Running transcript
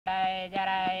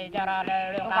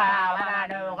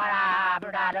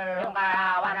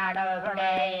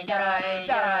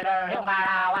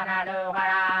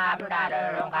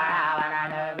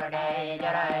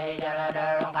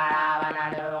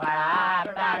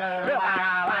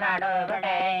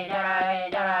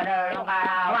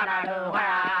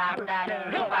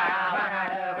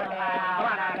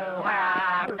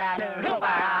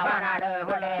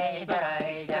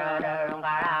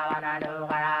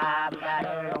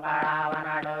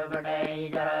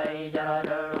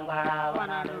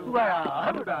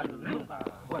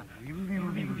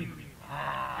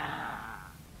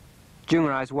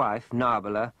Jungarai's wife,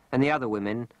 Narbulla, and the other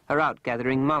women are out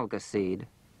gathering mulga seed.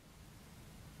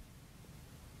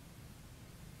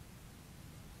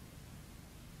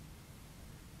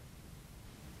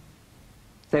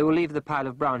 They will leave the pile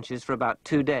of branches for about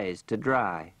 2 days to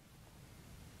dry.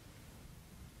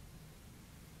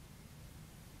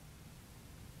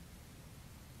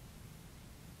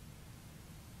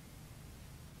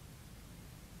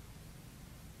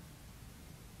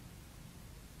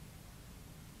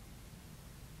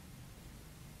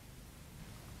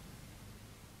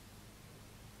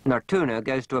 Nartuna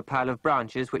goes to a pile of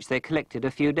branches which they collected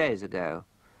a few days ago.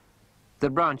 The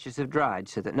branches have dried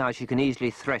so that now she can easily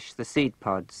thresh the seed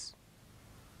pods.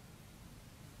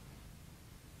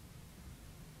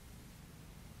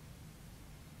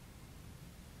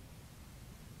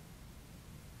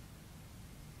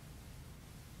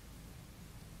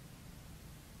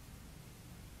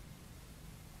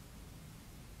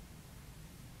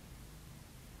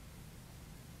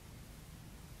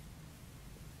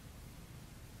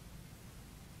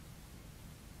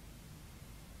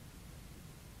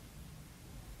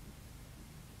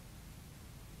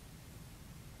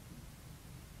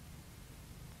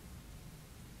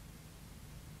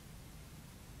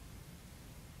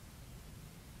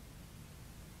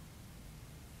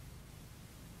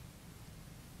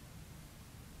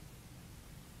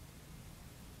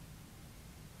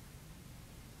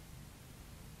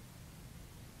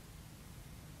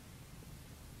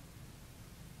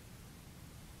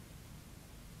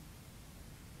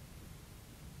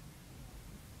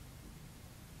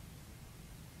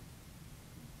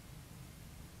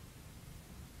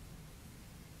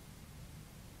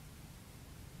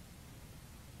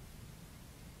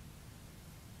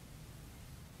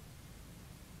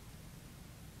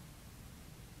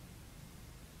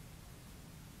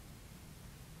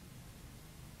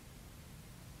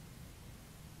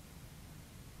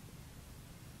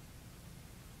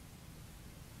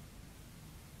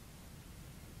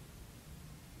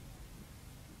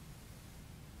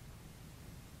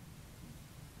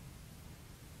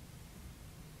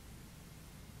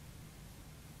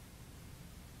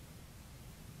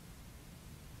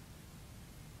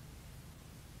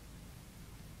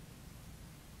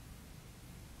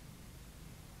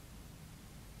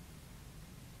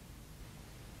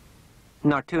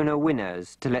 Nartuna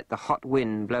winnows to let the hot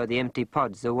wind blow the empty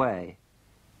pods away.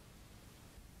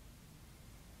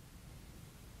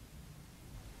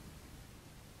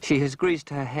 She has greased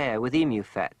her hair with emu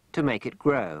fat to make it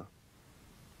grow.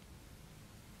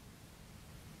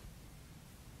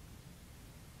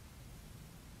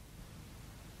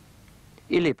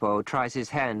 Ilipo tries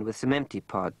his hand with some empty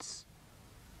pods.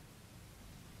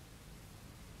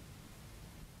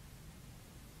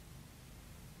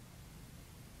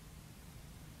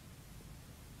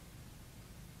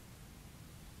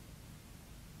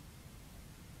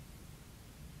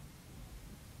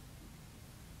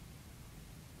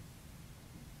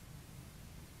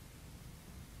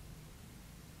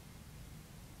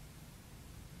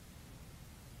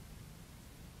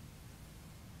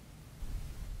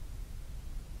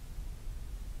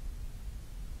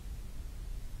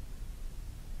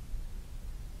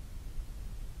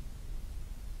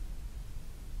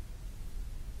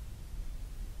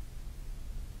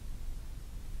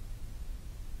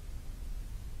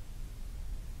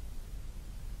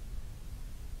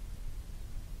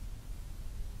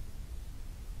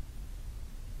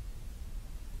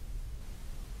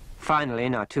 Finally,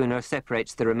 Nartuna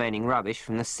separates the remaining rubbish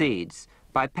from the seeds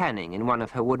by panning in one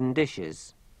of her wooden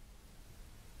dishes.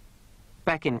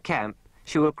 Back in camp,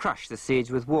 she will crush the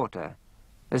seeds with water,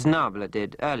 as Narbulla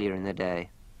did earlier in the day.